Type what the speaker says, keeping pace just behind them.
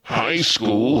High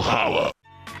School Holla.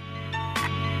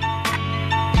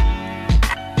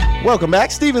 Welcome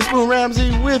back. Steven Spoon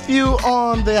Ramsey with you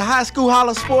on the High School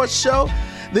Holla Sports Show.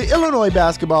 The Illinois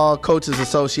Basketball Coaches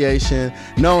Association,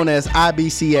 known as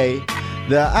I.B.C.A.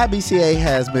 The I.B.C.A.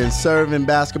 has been serving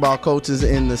basketball coaches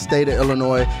in the state of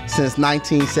Illinois since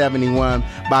 1971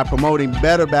 by promoting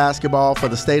better basketball for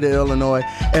the state of Illinois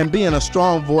and being a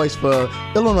strong voice for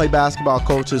Illinois basketball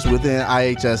coaches within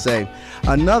IHSA.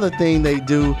 Another thing they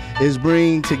do is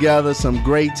bring together some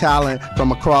great talent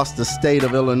from across the state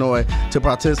of Illinois to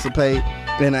participate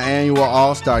in an annual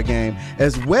All-Star game,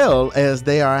 as well as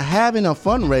they are having a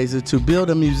fundraiser to build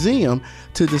a museum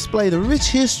to display the rich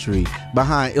history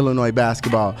behind Illinois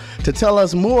basketball. To tell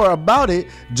us more about it,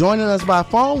 joining us by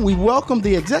phone, we welcome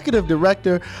the executive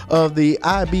director of the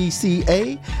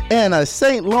I.B.C.A. and a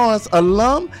St. Lawrence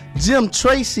alum, Jim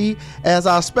Tracy, as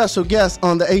our special guest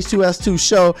on the H2S2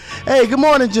 show. Hey, good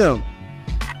morning, Jim.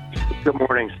 Good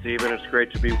morning, Stephen. It's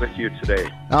great to be with you today.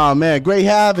 Oh, man, great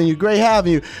having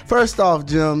you. First off,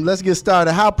 Jim, let's get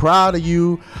started. How proud are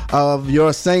you of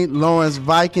your St. Lawrence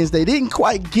Vikings? They didn't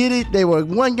quite get it. They were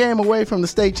one game away from the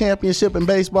state championship in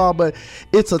baseball, but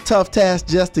it's a tough task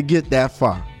just to get that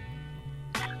far.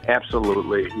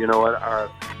 Absolutely. You know what?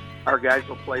 Our guys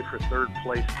will play for third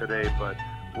place today, but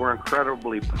we're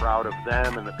incredibly proud of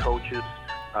them and the coaches.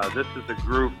 This is a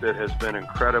group that has been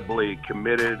incredibly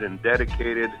committed and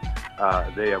dedicated.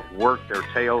 They have worked their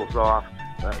tails off.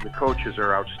 The coaches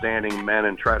are outstanding men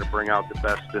and try to bring out the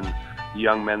best in the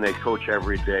young men they coach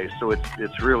every day. So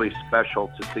it's really special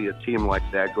to see a team like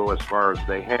that go as far as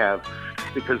they have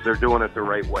because they're doing it the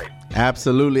right way.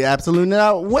 Absolutely.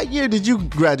 Now, what year did you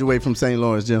graduate from St.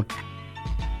 Lawrence, Jim?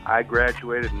 I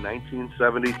graduated in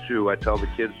 1972. I tell the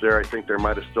kids there, I think there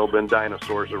might have still been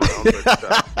dinosaurs around,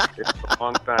 but it's a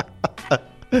long time.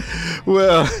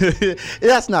 Well,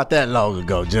 that's not that long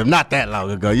ago, Jim. Not that long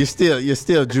ago. You're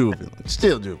still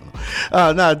juvenile.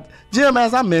 Now, Jim,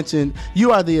 as I mentioned,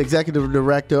 you are the executive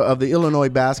director of the Illinois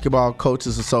Basketball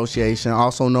Coaches Association,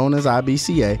 also known as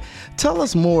I.B.C.A. Tell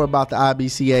us more about the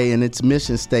I.B.C.A. and its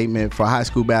mission statement for high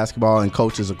school basketball and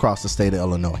coaches across the state of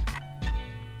Illinois.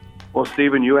 Well,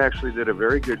 Stephen, you actually did a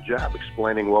very good job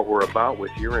explaining what we're about with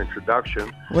your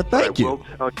introduction. Well, thank you.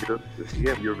 I will tell you,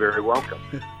 yeah, you're very welcome.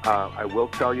 I will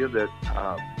tell you that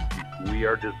we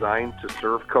are designed to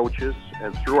serve coaches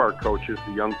and through our coaches,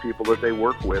 the young people that they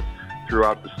work with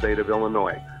throughout the state of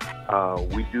Illinois.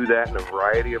 We do that in a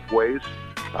variety of ways.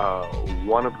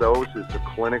 One of those is the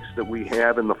clinics that we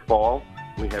have in the fall.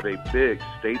 We have a big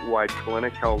statewide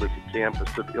clinic held at the campus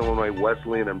of Illinois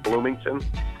Wesleyan in Bloomington.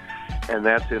 And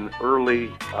that's in early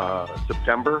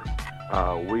September.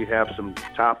 We have some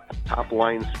top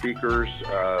line speakers,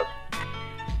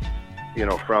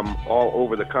 from all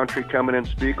over the country come in and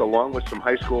speak, along with some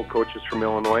high school coaches from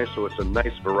Illinois. So it's a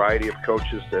nice variety of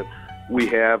coaches that we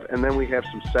have. And then we have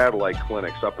some satellite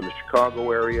clinics up in the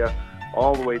Chicago area,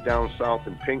 all the way down south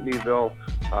in Pinckneyville.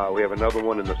 We have another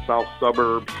one in the south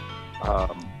suburbs.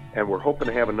 And we're hoping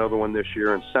to have another one this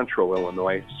year in central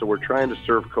Illinois. So we're trying to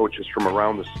serve coaches from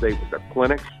around the state with our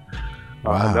clinics.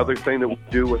 Wow. Another thing that we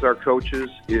do with our coaches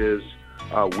is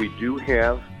we do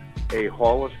have a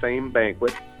Hall of Fame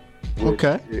banquet, which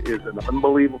is an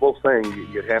unbelievable thing.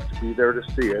 You'd have to be there to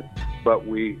see it. But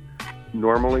we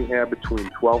normally have between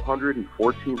 1,200 and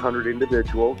 1,400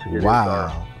 individuals. It is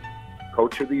our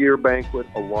Coach of the Year banquet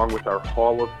along with our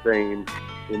Hall of Fame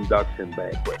induction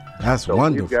banquet. That's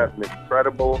wonderful. We've got an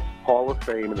incredible Hall of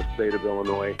Fame in the state of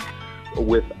Illinois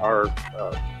with our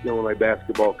Illinois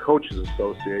Basketball Coaches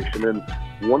Association. And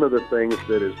one of the things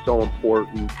that is so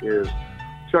important is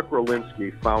Chuck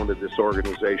Rolinski founded this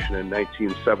organization in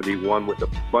 1971 with a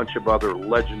bunch of other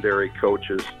legendary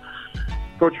coaches.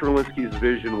 Coach Rolinski's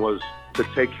vision was to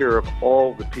take care of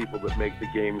all the people that make the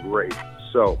game great.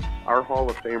 So our Hall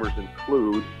of Famers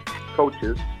include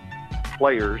coaches,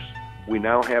 players. We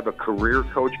now have a career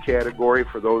coach category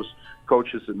for those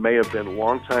coaches that may have been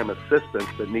longtime assistants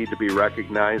that need to be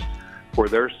recognized for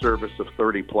their service of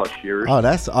 30-plus years. Oh,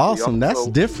 that's awesome. That's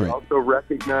different. We also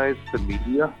recognize the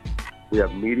media. We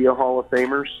have media Hall of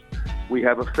Famers. We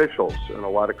have officials, and a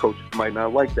lot of coaches might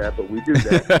not like that, but we do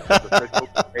that because officials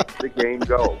make the game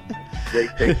go. They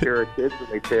take care of kids, and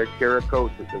they take care of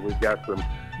coaches, and we've got some...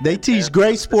 They teach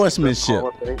great sportsmanship.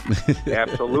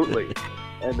 Absolutely.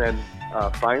 And then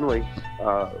finally,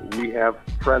 we have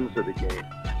friends of the game,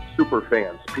 super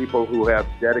fans, people who have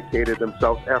dedicated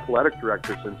themselves, athletic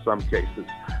directors in some cases,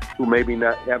 who maybe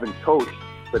haven't coached,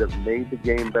 but have made the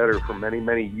game better for many,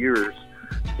 many years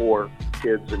for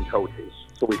kids and coaches.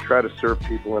 So we try to serve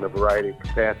people in a variety of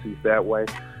capacities that way.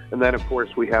 And then, of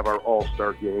course, we have our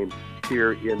all-star game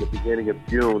here in the beginning of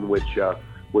June, which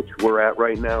we're at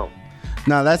right now.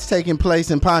 Now, that's taking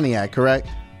place in Pontiac, correct?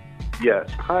 Yes,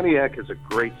 Pontiac is a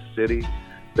great city.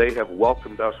 They have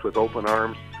welcomed us with open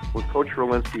arms. When Coach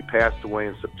Rolinski passed away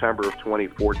in September of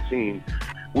 2014,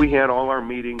 we had all our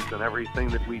meetings and everything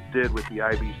that we did with the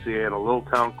I.B.C.A. in a little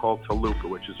town called Toluca,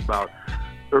 which is about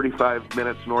 35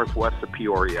 minutes northwest of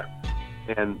Peoria.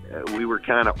 And we were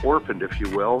kind of orphaned, if you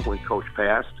will, when Coach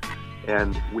passed.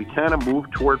 And we kind of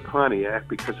moved toward Pontiac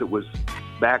because it was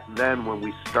back then when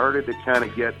we started to kind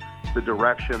of get the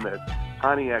direction that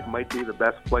Pontiac might be the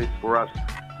best place for us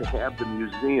to have the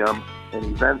museum and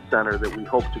event center that we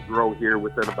hope to grow here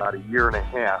within about a year and a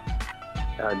half.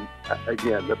 And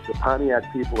again, the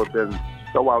Pontiac people have been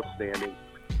so outstanding.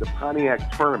 The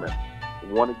Pontiac tournament,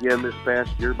 won again this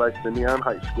past year by Simeon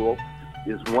High School,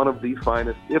 is one of the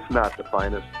finest, if not the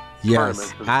finest,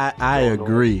 yes, I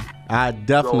agree. I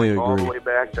definitely agree. All the way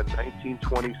back to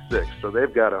 1926. So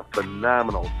they've got a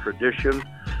phenomenal tradition,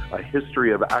 a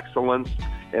history of excellence,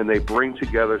 and they bring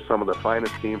together some of the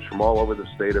finest teams from all over the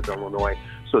state of Illinois.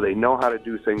 So they know how to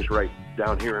do things right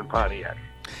down here in Pontiac.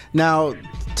 Now,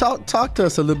 talk to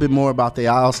us a little bit more about the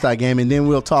All-Star game, and then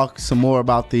we'll talk some more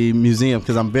about the museum,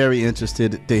 because I'm very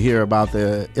interested to hear about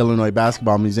the Illinois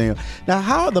Basketball Museum. Now,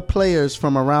 how are the players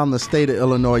from around the state of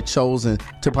Illinois chosen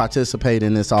to participate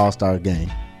in this All-Star game?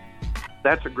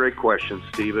 That's a great question,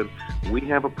 Stephen. We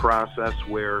have a process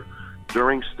where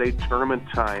during state tournament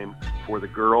time for the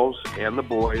girls and the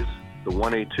boys, the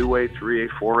 1A, 2A, 3A,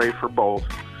 4A for both,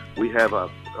 we have a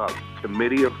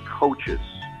committee of coaches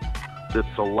that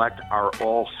select our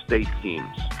all-state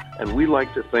teams. And we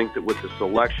like to think that with the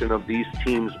selection of these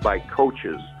teams by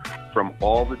coaches from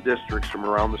all the districts from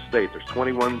around the state, there's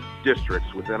 21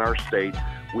 districts within our state,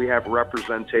 we have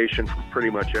representation from pretty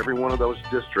much every one of those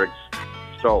districts.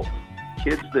 So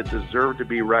kids that deserve to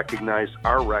be recognized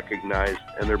are recognized,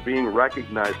 and they're being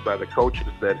recognized by the coaches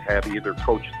that have either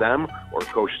coached them or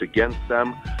coached against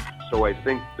them. So I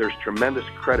think there's tremendous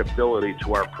credibility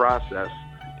to our process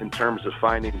in terms of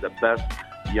finding the best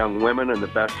young women and the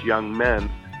best young men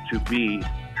to be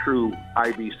true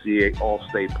I.B.C.A.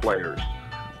 all-state players.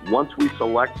 Once we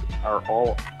select our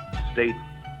all-state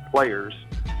players,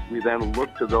 we then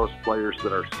look to those players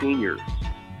that are seniors.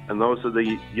 And those are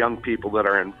the young people that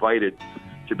are invited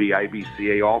to be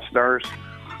I.B.C.A. All-Stars.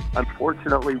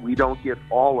 Unfortunately, we don't get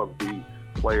all of the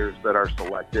players that are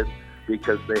selected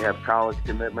because they have college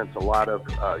commitments. A lot of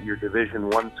your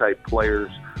Division I type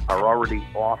players are already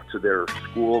off to their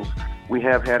schools. We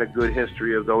have had a good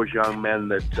history of those young men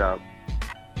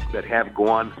that have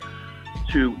gone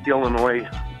to Illinois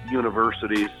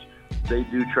universities. They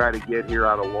do try to get here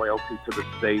out of loyalty to the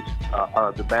state.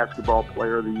 The basketball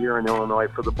player of the year in Illinois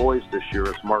for the boys this year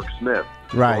is Mark Smith,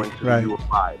 going to the U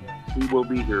of I. He will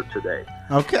be here today.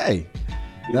 Okay.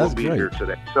 He will be here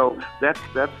today. So that's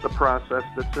the process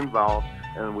that's involved,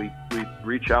 and we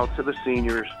reach out to the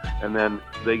seniors, and then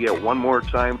they get one more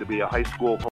time to be a high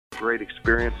school great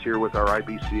experience here with our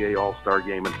I.B.C.A. All-Star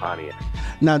game in Pontiac.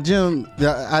 Now, Jim,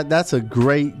 that's a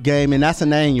great game, and that's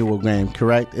an annual game,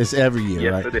 correct? It's every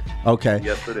year, right? Yes, it is. Okay.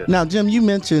 Yes, it is. Now, Jim, you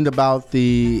mentioned about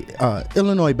the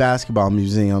Illinois Basketball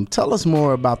Museum. Tell us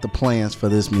more about the plans for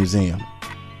this museum.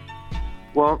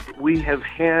 Well, we have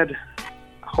had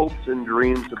hopes and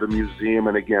dreams of a museum,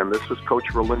 and again, this was Coach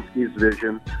Rolinski's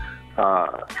vision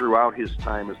throughout his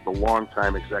time as the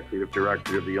longtime executive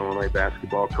director of the Illinois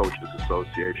Basketball Coaches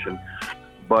Association.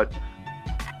 But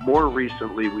more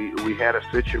recently, we had a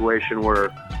situation where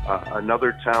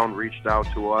another town reached out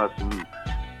to us and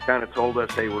kind of told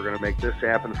us, hey, we're going to make this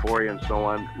happen for you, and so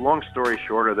on. Long story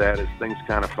short of that is things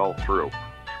kind of fell through.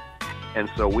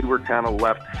 And so we were kind of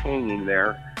left hanging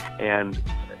there, and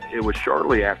it was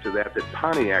shortly after that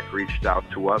Pontiac reached out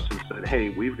to us and said, hey,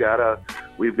 we've got a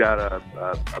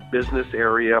business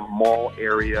area, mall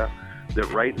area that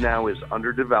right now is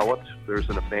underdeveloped. There's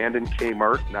an abandoned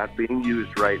Kmart not being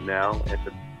used right now, and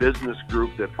the business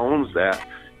group that owns that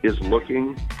is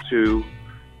looking to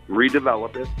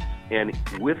redevelop it. And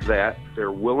with that,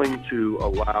 they're willing to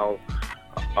allow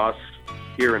us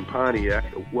here in Pontiac,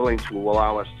 willing to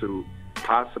allow us to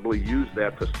possibly use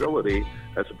that facility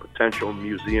as a potential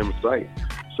museum site.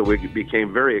 So we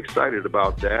became very excited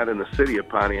about that, and the city of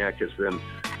Pontiac has been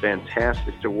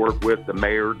fantastic to work with. The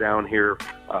mayor down here,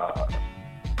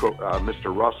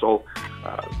 Mr. Russell,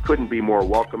 couldn't be more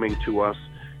welcoming to us,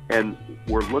 and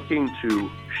we're looking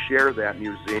to share that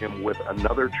museum with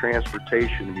another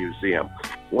transportation museum.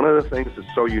 One of the things that's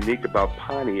so unique about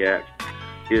Pontiac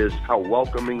is how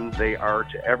welcoming they are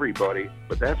to everybody,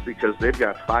 but that's because they've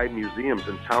got 5 museums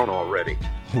in town already.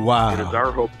 Wow. It is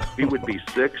our hope we would be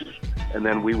 6, and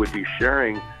then we would be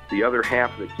sharing the other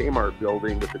half of the Kmart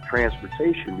building with the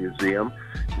Transportation Museum.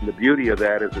 And the beauty of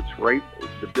that is the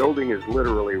building is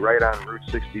literally right on Route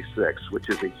 66, which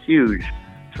is a huge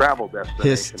travel destination.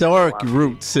 Historic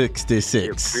Route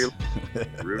 66.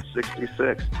 Route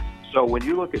 66. So when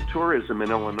you look at tourism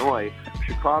in Illinois,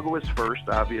 Chicago is first,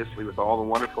 obviously, with all the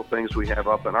wonderful things we have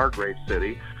up in our great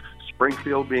city.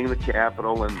 Springfield being the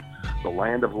capital and the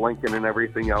land of Lincoln and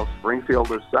everything else. Springfield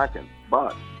is second.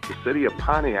 But the city of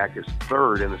Pontiac is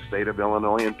third in the state of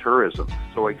Illinois in tourism.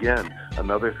 So again,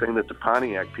 another thing that the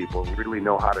Pontiac people really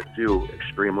know how to do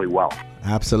extremely well.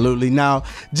 Absolutely. Now,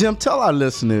 Jim, tell our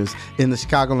listeners in the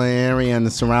Chicagoland area and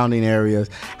the surrounding areas,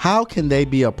 how can they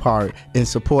be a part in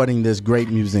supporting this great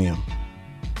museum?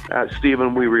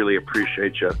 Stephen, we really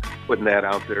appreciate you putting that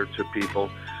out there to people.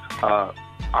 Our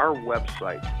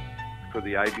website for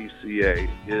the I.B.C.A.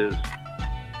 is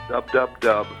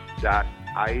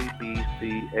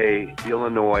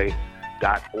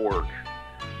www.ibcaillinois.org.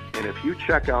 And if you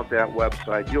check out that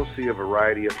website, you'll see a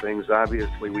variety of things.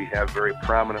 Obviously, we have very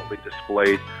prominently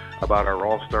displayed about our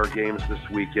All-Star games this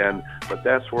weekend, but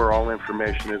that's where all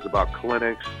information is about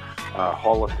clinics,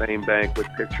 Hall of Fame banquet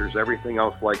pictures, everything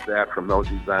else like that from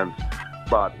those events.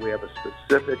 But we have a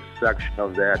specific section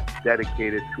of that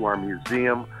dedicated to our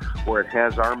museum where it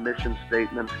has our mission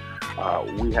statement.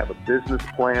 We have a business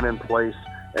plan in place,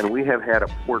 and we have had a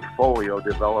portfolio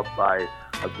developed by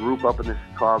a group up in the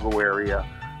Chicago area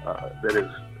that is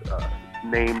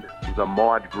named the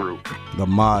Maud Group. The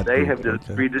Maud They Group. have just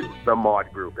the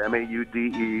Maud Group,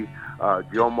 M-A-U-D-E.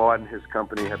 Joe Maud and his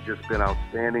company have just been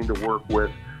outstanding to work with,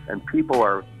 and people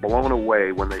are blown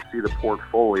away when they see the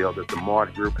portfolio that the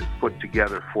Maud Group has put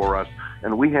together for us,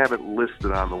 and we have it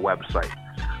listed on the website.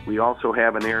 We also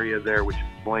have an area there which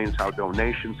explains how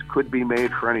donations could be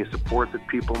made for any support that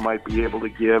people might be able to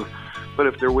give. But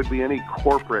if there would be any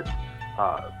corporate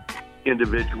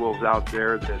individuals out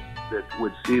there that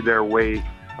would see their way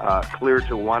clear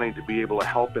to wanting to be able to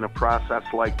help in a process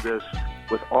like this,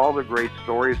 with all the great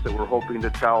stories that we're hoping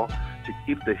to tell, to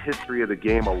keep the history of the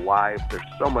game alive. There's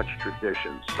so much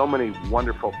tradition, so many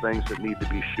wonderful things that need to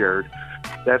be shared.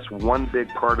 That's one big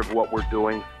part of what we're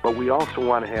doing, but we also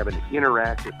want to have an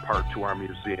interactive part to our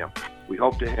museum. We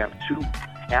hope to have 2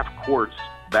 half courts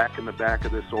back in the back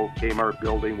of this old Kmart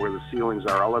building where the ceilings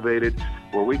are elevated,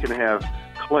 where we can have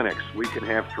clinics, we can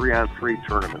have 3-on-3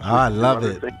 tournaments. I love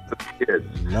it.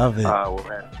 Kids. Love it. We'll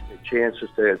have chances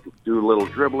to do little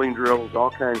dribbling drills, all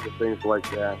kinds of things like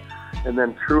that. And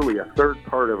then truly a third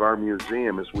part of our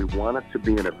museum is we want it to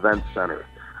be an event center.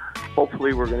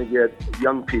 Hopefully we're going to get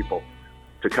young people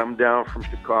to come down from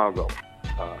Chicago,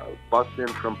 bus in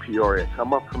from Peoria,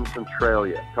 come up from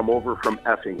Centralia, come over from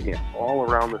Effingham, all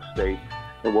around the state.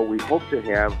 And what we hope to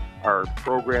have are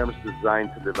programs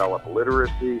designed to develop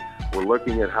literacy. We're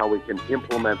looking at how we can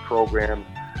implement programs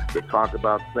that talk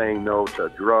about saying no to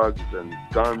drugs and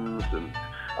guns and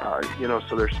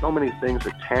so there's so many things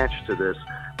attached to this,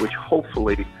 which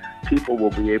hopefully people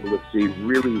will be able to see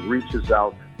really reaches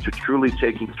out to truly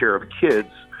taking care of kids,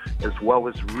 as well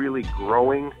as really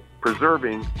growing,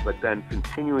 preserving, but then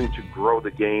continuing to grow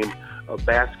the game of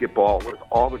basketball with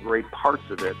all the great parts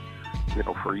of it,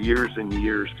 for years and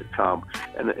years to come.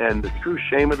 And the true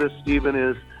shame of this, Stephen,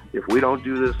 is if we don't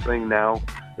do this thing now,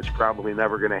 it's probably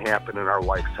never going to happen in our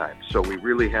lifetime. So we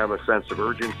really have a sense of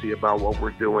urgency about what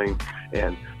we're doing,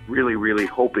 and really, really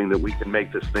hoping that we can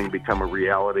make this thing become a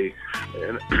reality.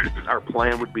 And our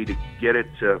plan would be to get it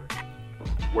to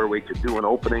where we could do an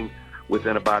opening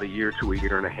within about a year to a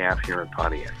year and a half here in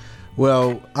Pontiac.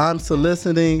 Well, I'm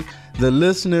soliciting the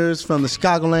listeners from the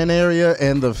Chicagoland area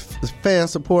and the fan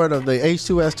support of the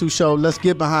H2S2 show. Let's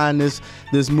get behind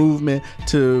this movement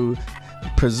to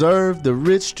preserve the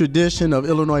rich tradition of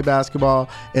Illinois basketball,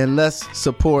 and let's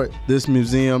support this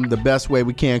museum the best way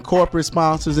we can. Corporate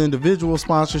sponsors, individual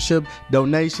sponsorship,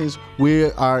 donations,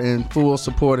 we are in full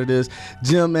support of this.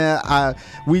 Jim, man,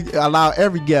 we allow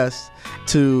every guest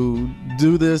to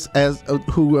do this as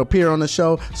who appear on the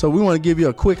show, so we want to give you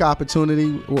a quick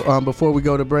opportunity before we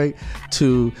go to break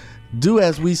to do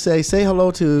as we say hello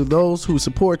to those who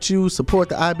support you, support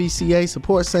the I.B.C.A.,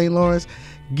 support St. Lawrence.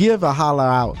 Give a holler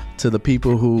out to the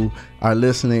people who are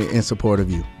listening in support of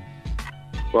you.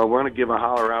 Well, we're going to give a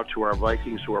holler out to our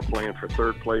Vikings who are playing for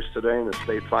third place today in the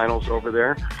state finals over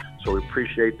there. So we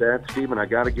appreciate that. Stephen, I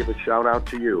got to give a shout out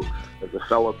to you. As a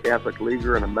fellow Catholic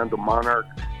leaguer and a Mendel Monarch,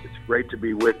 it's great to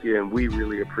be with you, and we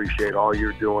really appreciate all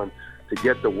you're doing to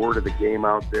get the word of the game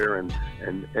out there. And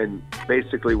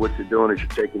basically what you're doing is you're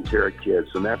taking care of kids,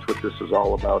 and that's what this is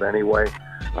all about anyway.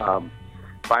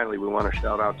 finally, we want to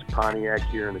shout out to Pontiac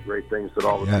here and the great things that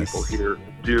all the people here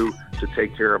do to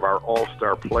take care of our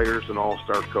all-star players and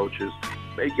all-star coaches,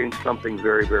 making something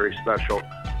very, very special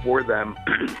for them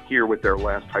here with their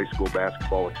last high school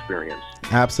basketball experience.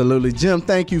 Absolutely. Jim,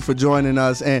 thank you for joining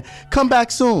us, and come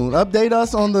back soon. Update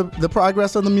us on the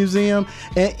progress of the museum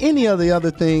and any of the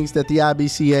other things that the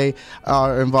I.B.C.A.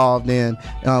 are involved in.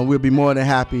 We'll be more than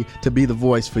happy to be the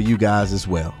voice for you guys as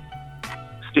well.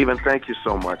 Stephen, thank you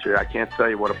so much. I can't tell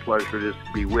you what a pleasure it is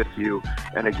to be with you.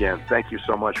 And again, thank you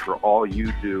so much for all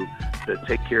you do to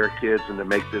take care of kids and to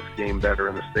make this game better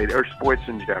in the state, or sports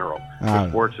in general.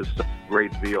 Sports is such a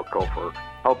great vehicle for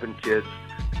helping kids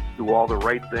do all the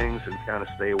right things and kind of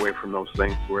stay away from those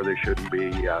things where they shouldn't be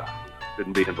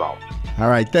involved. All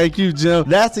right. Thank you, Jim.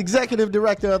 That's Executive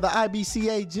Director of the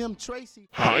I.B.C.A., Jim Tracy.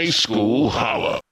 High School Holla.